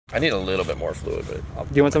I need a little bit more fluid, but...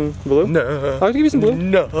 Do you want some blue? No. I'll give you some blue.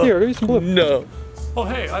 No. Here, I'll give you some blue. No. Oh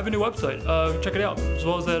hey, I have a new website. Check it out. As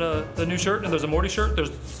well as that the new shirt, and there's a Morty shirt.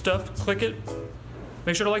 There's stuff. Click it.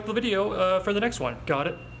 Make sure to like the video for the next one. Got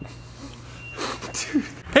it.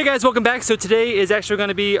 Hey guys, welcome back. So today is actually going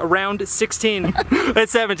to be around 16.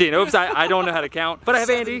 It's 17. Oops, I don't know how to count. But I have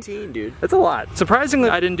 17, Andy. dude. That's a lot. Surprisingly,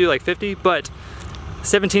 I didn't do like 50, but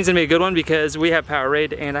 17's gonna be a good one because we have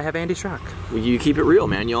Powerade and I have Andy's truck. Well, you keep it real,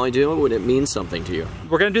 man. You only do it when it means something to you.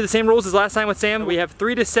 We're gonna do the same rules as last time with Sam. We have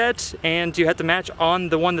 3 to set, and you have to match on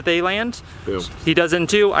the one that they land. Boom. He does it in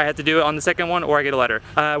 2. I have to do it on the second one, or I get a letter.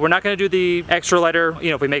 We're not gonna do the extra letter. You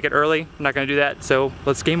know, if we make it early, I'm not gonna do that. So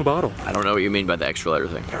let's game a bottle. I don't know what you mean by the extra letter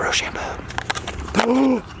thing. Hero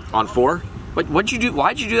shampoo. On 4? What'd you do?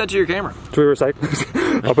 Why'd you do that to your camera? Do we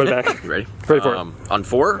recycle? I'll put it back. You ready? Ready for it. On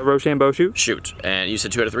 4? Rochambeau shoot. Shoot. And you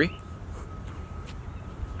said 2 out of 3?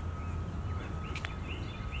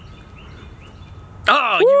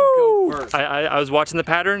 Oh, you go first. I was watching the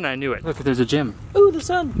pattern and I knew it. Look, there's a gym. Ooh, the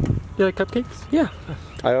sun. You like cupcakes? Yeah.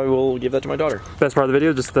 I will give that to my daughter. Best part of the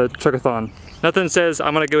video, just the chuckathon. Nothing says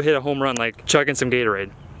I'm gonna go hit a home run like chugging some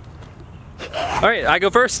Gatorade. All right, I go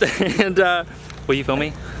first, and will you film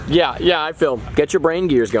me? Yeah, I film. Get your brain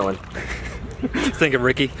gears going. Think of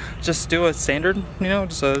Ricky. Just do a standard, you know,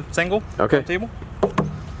 just a single. Okay. Table.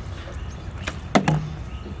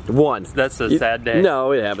 1. That's a sad day.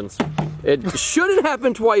 No, it happens. It shouldn't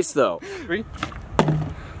happen twice, though. 3.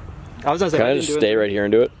 I was gonna say. Can I just stay right here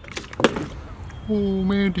and do it? Oh,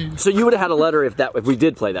 Mandy. So you would have had a letter if we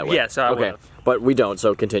did play that way. Yes, I okay. would've. But we don't,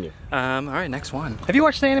 so continue. All right, next one. Have you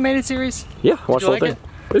watched the animated series? Yeah, watch the whole like thing.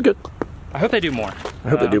 It was good. I hope they do more. I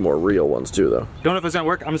hope they do more real ones too, though. Don't know if it's gonna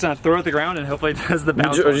work. I'm just gonna throw it at the ground and hopefully it does the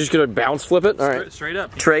bounce. Are you just gonna bounce flip it? All right. Straight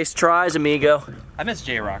up. Trace tries, amigo. I miss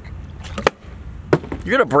J-Rock.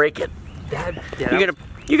 You're gonna break it.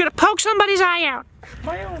 You're gonna poke somebody's eye out.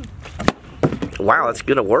 My own. Wow, that's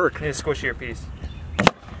gonna work. Need a squishier piece.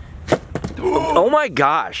 Oh my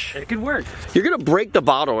gosh. It could work. You're gonna break the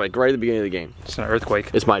bottle like right at the beginning of the game. It's an earthquake.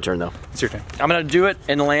 It's my turn though. It's your turn. I'm gonna do it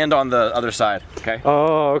and land on the other side, okay?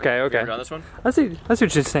 Oh, okay, okay. You ever done this one? I see what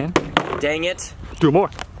you're saying. Dang it. Do more.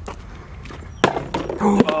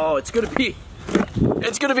 Oh, it's gonna be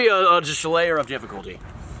a just a layer of difficulty.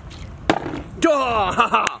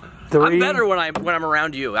 Oh, 3. I'm better when I'm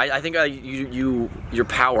around you. I think your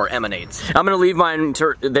power emanates. I'm gonna leave mine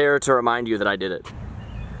there to remind you that I did it.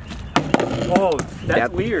 Oh,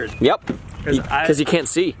 that's weird. Yep. Because you can't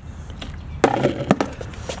see.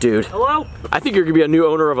 Dude. Hello? I think you're gonna be a new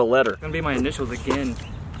owner of a letter. It's gonna be my initials again.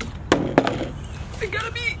 I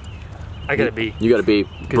gotta be. I gotta be. You gotta be,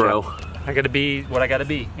 bro. Job. I gotta be what I gotta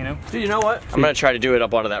be, you know? Dude, you know what? I'm gonna try to do it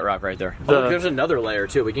up onto that rock right there. Oh, look, there's another layer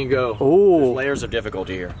too. We can go. Oh. There's layers of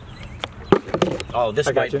difficulty here. Oh,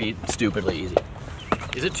 this might be stupidly easy.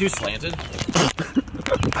 Is it too slanted?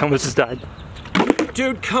 I almost just died.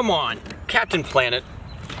 Dude, come on. Captain Planet.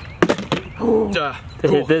 It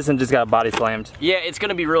hit this and just got body slammed. Yeah, it's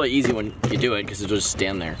gonna be really easy when you do it because it'll just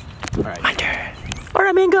stand there. Alright. My turn.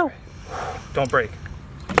 Alright, man, go. Don't break.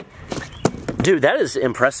 Dude, that is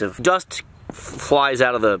impressive. Dust flies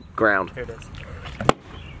out of the ground. Here it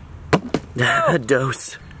is.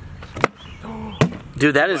 Dose.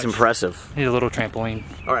 Dude, that is impressive. Need a little trampoline.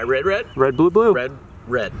 Alright, red, red. Red, blue, blue. Red,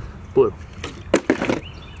 red. Blue.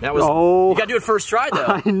 That was. Oh. You gotta do it first try though.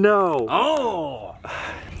 I know. Oh.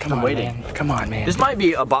 Come on, man. Come on, man. This might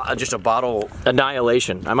be just a bottle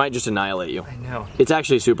annihilation. I might just annihilate you. I know. It's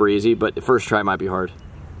actually super easy, but the first try might be hard.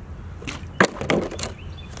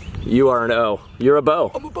 You are an O. You're a bow.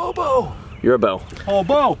 I'm a bow. You're a bow. Oh,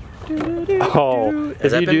 bow. Oh,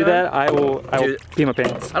 if you do that, I will pee my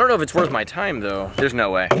pants. I don't know if it's worth my time though. There's no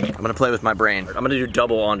way. I'm gonna play with my brain. I'm gonna do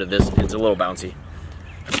double onto this. It's a little bouncy.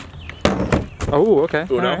 Oh, okay.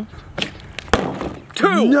 Uno. Right.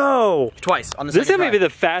 2! No! Twice on the This is second gonna be try.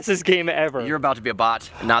 the fastest game ever. You're about to be a bot,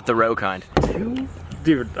 not the row kind.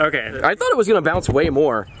 Dude, okay. I thought it was gonna bounce way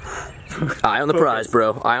more. Eye on the prize,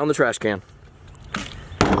 bro. Eye on the trash can.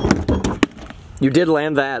 You did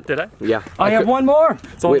land that. Did I? Yeah. I have one more.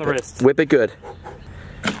 It's on the wrist. Whip it good.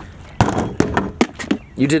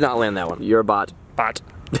 You did not land that one. You're a bot. Bot.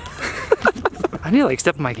 I need to like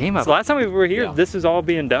step my game up. So last time we were here, this is all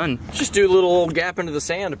being done. Just do a little gap into the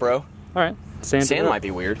sand, bro. All right. Sand might be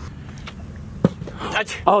weird.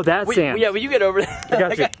 Oh, that's sand. Yeah, but you get over there.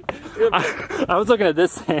 I got you. I was looking at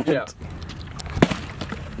this sand. Yeah.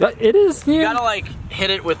 It is, yeah. You gotta like hit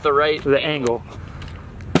it with the right angle.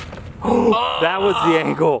 Oh, that was the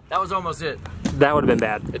angle. That was almost it. That would have been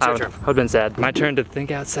bad. It's your turn. I would have been sad. My turn to think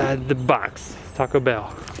outside the box. Taco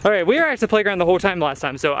Bell. All right, we were at the playground the whole time last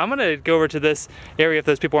time, so I'm gonna go over to this area if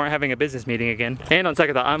those people aren't having a business meeting again. And on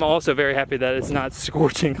second thought, I'm also very happy that it's not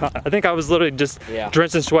scorching hot. I think I was literally just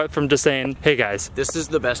drenched in sweat from just saying, hey guys. This is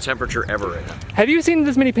the best temperature ever right now. Have you seen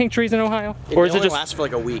this many pink trees in Ohio? Or is it just lasts for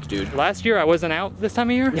like a week, dude? Last year I wasn't out this time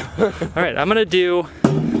of year. All right, I'm gonna do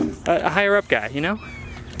a higher up guy, you know?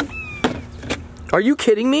 Are you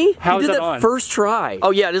kidding me? How's you did that that on? first try.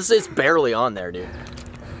 Oh yeah, it's barely on there, dude.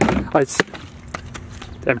 It's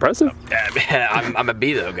impressive. I'm a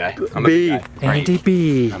B though, guy. I'm B. a B guy. Andy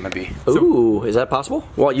B. I'm a B. Ooh, is that possible?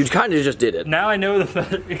 Well, you kind of just did it. Now I know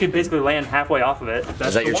that it could basically land halfway off of it.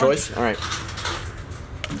 Is that your choice? All right.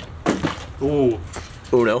 Ooh.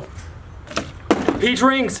 Uno. Peach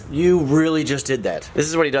rings. You really just did that. This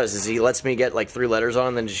is what he does, is he lets me get like 3 letters on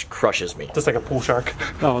and then just crushes me. Just like a pool shark.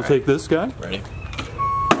 I'll take this guy. Ready?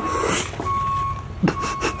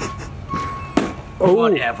 Oh.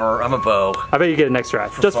 Whatever, I'm a bow. I bet you get an extra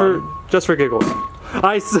try. Just for giggles.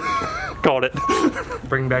 Ice. Called it.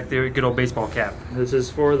 Bring back the good old baseball cap. This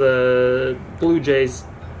is for the Blue Jays.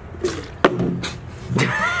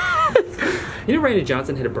 You know Randy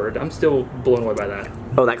Johnson hit a bird? I'm still blown away by that.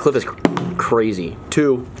 Oh, that clip is crazy.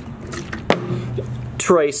 2.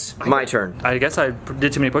 Trace, my turn. I guess I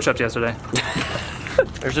did too many push-ups yesterday.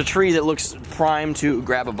 There's a tree that looks primed to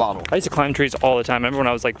grab a bottle. I used to climb trees all the time. I remember when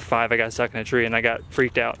I was like 5, I got stuck in a tree and I got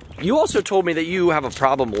freaked out. You also told me that you have a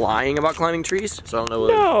problem lying about climbing trees, so I don't know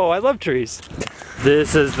what... No, I love trees.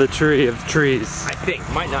 This is the tree of trees. I think,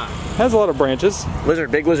 might not. Has a lot of branches. Lizard,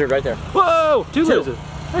 big lizard right there. Whoa, two lizards.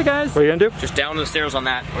 Hey guys, what are you gonna do? Just down the stairs on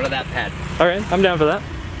that, or to that pad. All right, I'm down for that.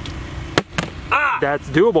 Ah! That's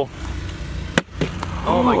doable.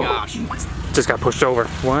 Oh my gosh. Just got pushed over.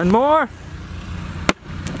 One more.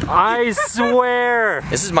 I swear.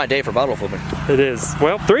 This is my day for bottle flipping. It is.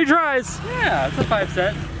 Well, 3 tries. Yeah, that's a 5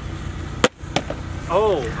 set.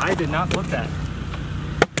 Oh, I did not flip that.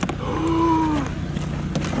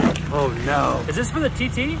 Oh no. Is this for the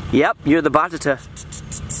TT? Yep, you're the Batata.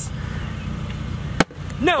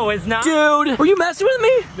 No, it's not. Dude, were you messing with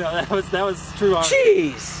me? No, that was true.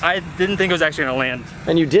 Jeez. I didn't think it was actually gonna land.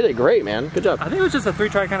 And you did it great, man. Good job. I think it was just a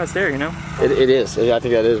 3-try kind of stare, you know? It is. I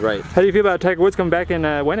think that is right. How do you feel about Tiger Woods coming back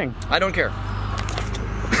and winning? I don't care.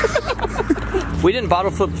 We didn't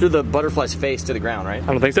bottle flip through the butterfly's face to the ground, right? I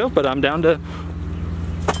don't think so, but I'm down to...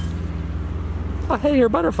 Oh, hey, you're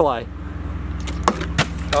a butterfly.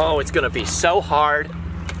 Oh, it's gonna be so hard.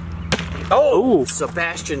 Oh, ooh.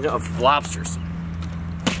 Sebastian of lobsters.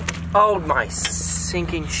 Oh, my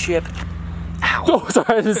sinking ship. Ow. Oh, sorry,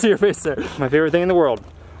 I didn't see your face there. My favorite thing in the world,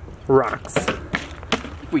 rocks.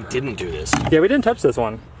 We didn't do this. Yeah, we didn't touch this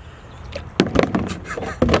one.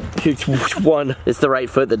 Which one? It's the right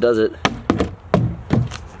foot that does it.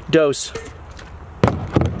 Dose.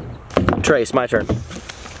 Trace, my turn.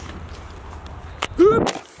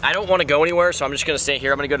 I don't want to go anywhere, so I'm just gonna stay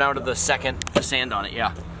here. I'm gonna go down to the second, the sand on it,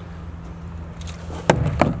 yeah.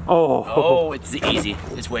 Oh. Oh, it's easy.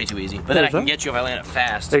 It's way too easy. But then I can get you if I land it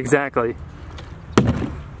fast. Exactly.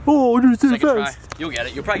 Oh, just Second try. You'll get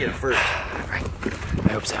it. You'll probably get it first. I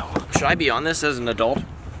hope so. Should I be on this as an adult?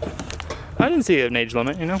 I didn't see an age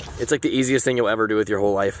limit, you know? It's like the easiest thing you'll ever do with your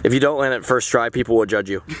whole life. If you don't land it first try, people will judge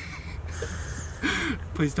you.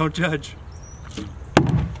 Please don't judge.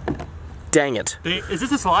 Dang it. Is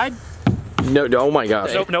this a slide? No, oh my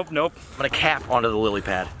gosh. Nope, nope, nope. I'm gonna cap onto the lily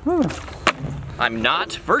pad. I'm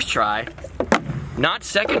not first try, not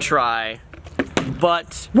second try,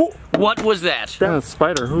 but what was that? That's a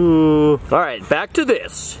spider. Ooh. All right, back to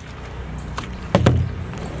this.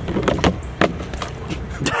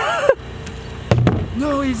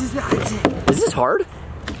 No, he's just not. Is this hard?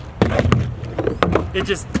 It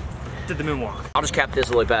just did the moonwalk. I'll just cap this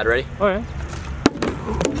lily pad, ready? Okay.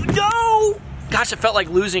 No! Gosh, it felt like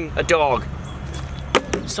losing a dog.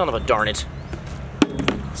 Son of a darn it.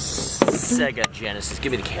 Sega Genesis,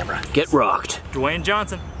 give me the camera. Get rocked. Dwayne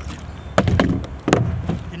Johnson.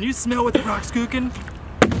 Can you smell what the rock's cooking?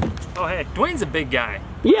 Oh hey, Dwayne's a big guy.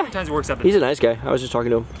 Yeah. How many times he works up at He's a nice guy. I was just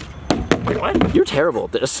talking to him. Wait, what? You're terrible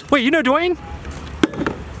at this. Wait, you know Dwayne?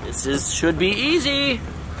 This should be easy.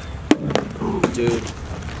 Ooh, dude.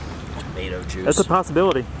 Tomato juice. That's a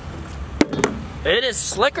possibility. It is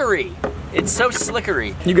slickery. It's so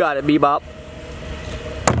slickery. You got it, Bebop.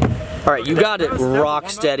 All right, you got it, rock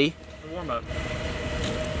steady. Warm up.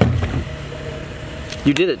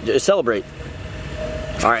 You did it. Just celebrate.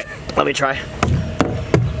 All right, let me try.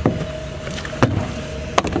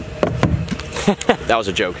 That was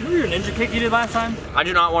a joke. Remember your ninja kick you did last time? I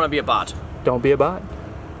do not want to be a bot. Don't be a bot.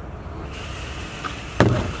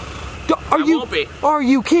 Are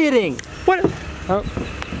you kidding? What? Oh.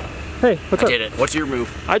 Hey, what's up? I did it. What's your move?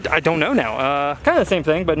 I don't know now. Kind of the same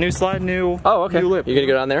thing, but new slide, new. Oh, okay. New lip. You gonna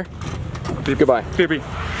go down there? Goodbye. Beep, beep.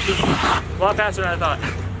 A lot faster than I thought.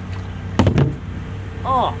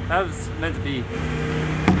 Oh, that was meant to be.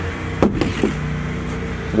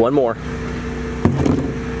 One more.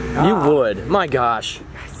 You would. My gosh.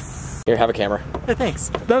 Here, have a camera. Hey, thanks.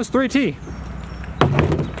 That was 3T.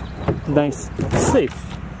 Nice. Safe.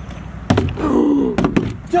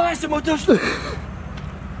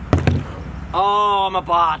 Oh, I'm a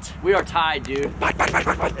bot. We are tied, dude. I'm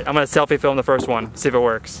gonna selfie film the first one, see if it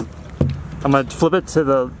works. I'm gonna flip it to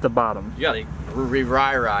the bottom. You gotta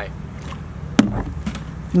re-ry.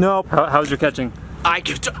 Nope. How's your catching? Here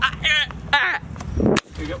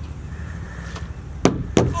you go.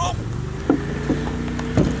 Oh.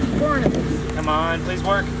 Come on, please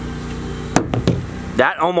work.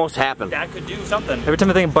 That almost happened. That could do something. Every time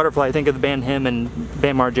I think of butterfly, I think of the band Him and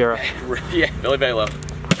Bam Margera. Yeah, Billy Valo.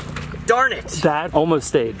 Darn it! That almost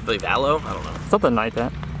stayed. Billy Valo? I don't know. Something like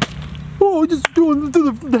that. Oh, just doing it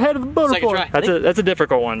to the head of the butterfly. That's a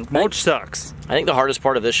difficult one. Mulch sucks. I think the hardest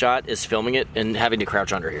part of this shot is filming it and having to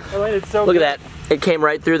crouch under here. Oh, it's so Look at that. It came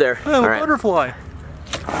right through there. Oh, a butterfly.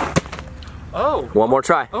 Oh. One more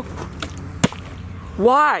try. Oh.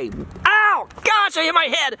 Why? Ow! Gosh, I hit my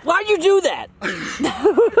head. Why'd you do that?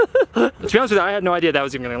 To be honest with you, I had no idea that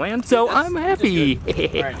was even gonna land, so I'm happy.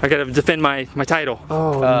 Right. I gotta defend my title.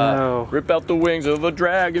 Oh no. Rip out the wings of a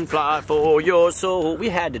dragonfly for your soul. We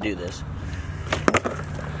had to do this.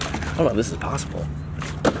 I don't know if this is possible.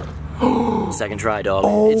 Second try, dog.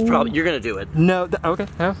 Oh. It's probably, you're gonna do it. No, okay,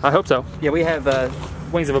 yeah, I hope so. Yeah, we have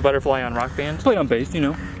Wings of a Butterfly on Rock Band. Played on bass, you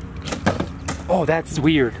know. Oh, that's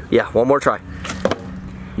weird. Yeah, one more try.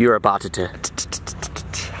 You're about to.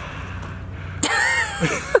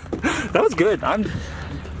 That was good.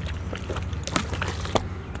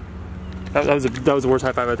 That was the worst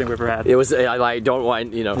high five I think we've ever had. It was. I don't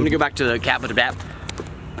want, you know. I'm gonna go back to the cap of the bat.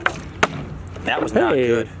 That was not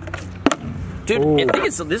good, dude. Ooh. I think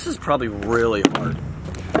this is probably really hard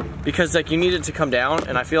because like you need it to come down,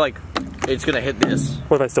 and I feel like it's gonna hit this.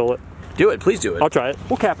 What if I stole it? Do it, please do it. I'll try it.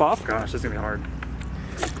 We'll cap off. Gosh, this is gonna be hard.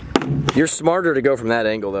 You're smarter to go from that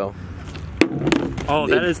angle though. Oh,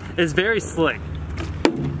 that is very slick.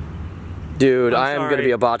 Dude, I am gonna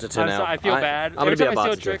be a botita now. I feel bad. I'm gonna be a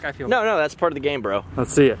botita. trick. I feel no, that's part of the game, bro.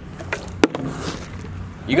 Let's see it.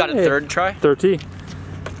 You got a third try? Third T.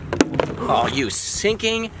 Oh, you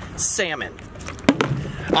sinking salmon.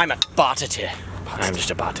 I'm a botita. I'm just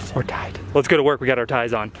a botita. We're tied. Let's go to work. We got our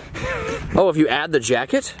ties on. Oh, if you add the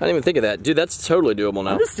jacket? I didn't even think of that. Dude, that's totally doable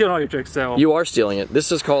now. I'm just stealing all your tricks, so. You are stealing it.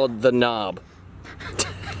 This is called the knob.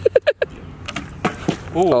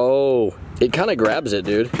 Oh, it kind of grabs it,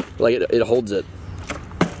 dude. Like it holds it.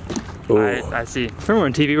 I see. Remember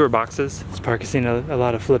when TV were boxes? This park has seen a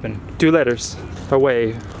lot of flipping. 2 letters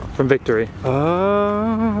away from victory.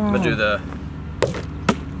 I'm gonna do the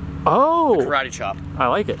karate chop. I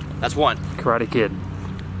like it. That's one. Karate Kid.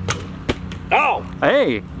 Oh!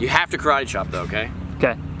 Hey! You have to karate chop though, okay?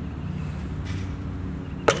 Okay.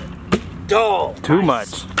 Oh! Too much.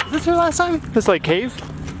 Is this your last time? This like cave?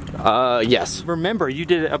 Yes. Remember, you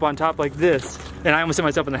did it up on top like this, and I almost hit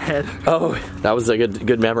myself in the head. Oh, that was a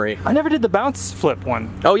good memory. I never did the bounce flip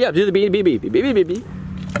one. Oh yeah, do the B.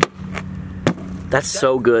 That's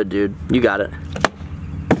so good, dude. You got it.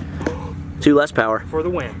 2 less power. For the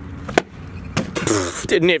win. Is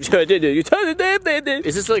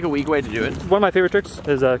this like a weak way to do it? One of my favorite tricks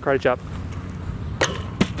is karate chop.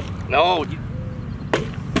 No.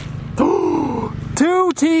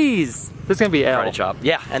 2 T's! This is gonna be L. Karate chop.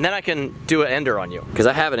 Yeah, and then I can do an ender on you, because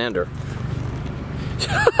I have an ender.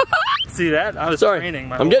 See that? I was training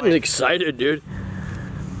my I'm getting excited, dude.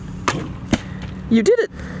 You did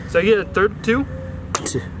it. So you get a third 2?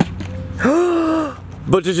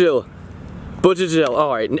 Butchagil.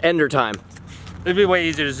 All right, ender time. It'd be way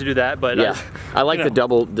easier just to do that, but yeah, I like the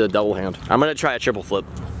double hand. I'm gonna try a triple flip.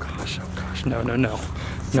 Oh gosh, no.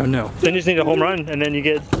 Then you just need a home run, and then you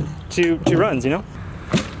get two runs, you know?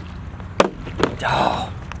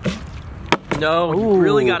 Oh. No, you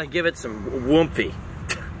really gotta give it some woomphy.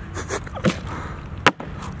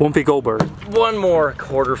 Woomphy Goldberg. One more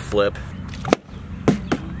quarter flip.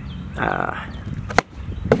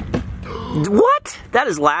 What? That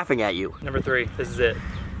is laughing at you. Number 3, this is it.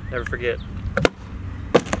 Never forget.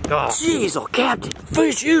 Oh. Jeez, oh Captain,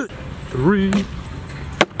 fish you. 3.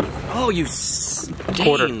 Oh, you stained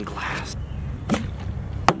Quarter. glass.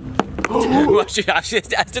 I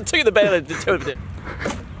took the bad.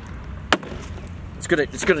 Let's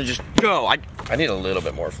it's gonna just go. I need a little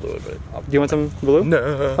bit more fluid, but. Do you want some blue?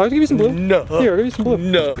 No. I'll give you some blue. No. Here, I'll give you some blue.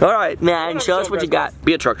 No. All right, man. Show us what you got.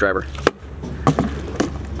 Be a truck driver.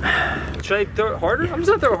 Should I throw it harder? I'm just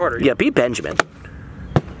gonna throw it harder. Yeah, be Benjamin.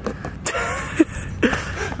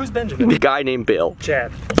 Who's Benjamin? The guy named Bill.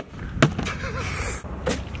 Chad.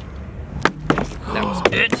 That was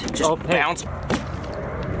it. Just bounce.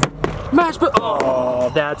 Match, but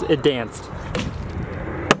oh, that's it danced.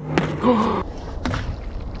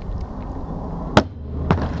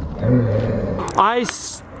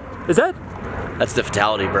 Is that? That's the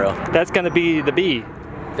fatality, bro. That's gonna be the B.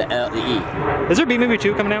 The E. Is there B movie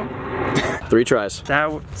 2 coming out? 3 tries.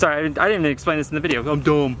 Sorry, I didn't even explain this in the video. I'm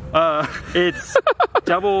dumb. It's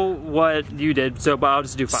double what you did, so but I'll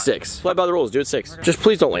just do 5. 6. Play by the rules. Do it 6. Okay. Just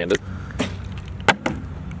please don't land it.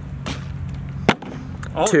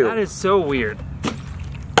 Oh, 2. that is so weird.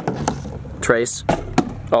 Trace.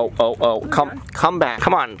 Oh. Come back.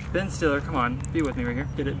 Come on. Ben Stiller, come on. Be with me right here.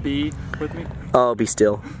 Get it? Be with me. Oh, be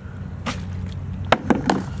still.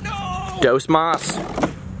 No! Dos mas.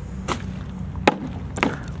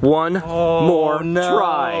 One more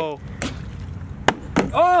try.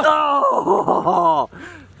 Oh!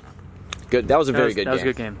 Good. That was a very good game. That was a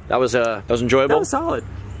good game. That was enjoyable. That was solid.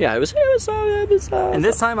 Yeah, it was solid. And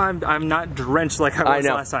this time I'm not drenched like I was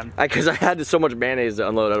last time. Because I had so much mayonnaise to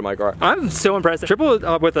unload out of my car. I'm so impressed. Triple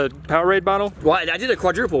with a Powerade bottle? Well, I did a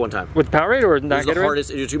quadruple one time. With Powerade or not? It was the hardest.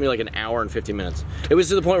 It took me like an hour and 50 minutes. It was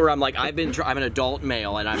to the point where I'm like, I'm an adult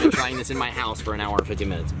male and I've been trying this in my house for an hour and 50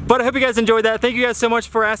 minutes. But I hope you guys enjoyed that. Thank you guys so much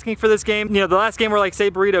for asking for this game. You know, the last game were like Say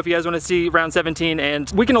Burrito if you guys want to see round 17, and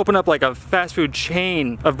we can open up like a fast food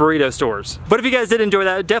chain of burrito stores. But if you guys did enjoy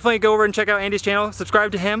that, definitely go over and check out Andy's channel.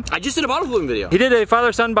 Subscribe to him. I just did a bottle flipping video. He did a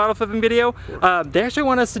father-son bottle flipping video. They actually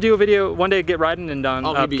want us to do a video one day, get Ryden and Don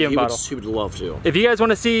game bottle. He would love to. If you guys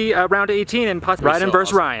want to see round 18 and possibly Ryden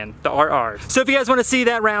versus Ryan, the RRs. So if you guys want to see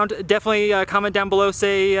that round, definitely comment down below,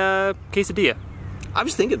 say quesadilla. I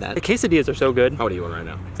was thinking that. The quesadillas are so good. I would eat one right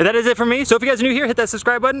now. And that is it for me. So if you guys are new here, hit that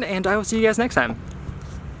subscribe button, and I will see you guys next time.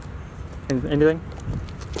 Anything?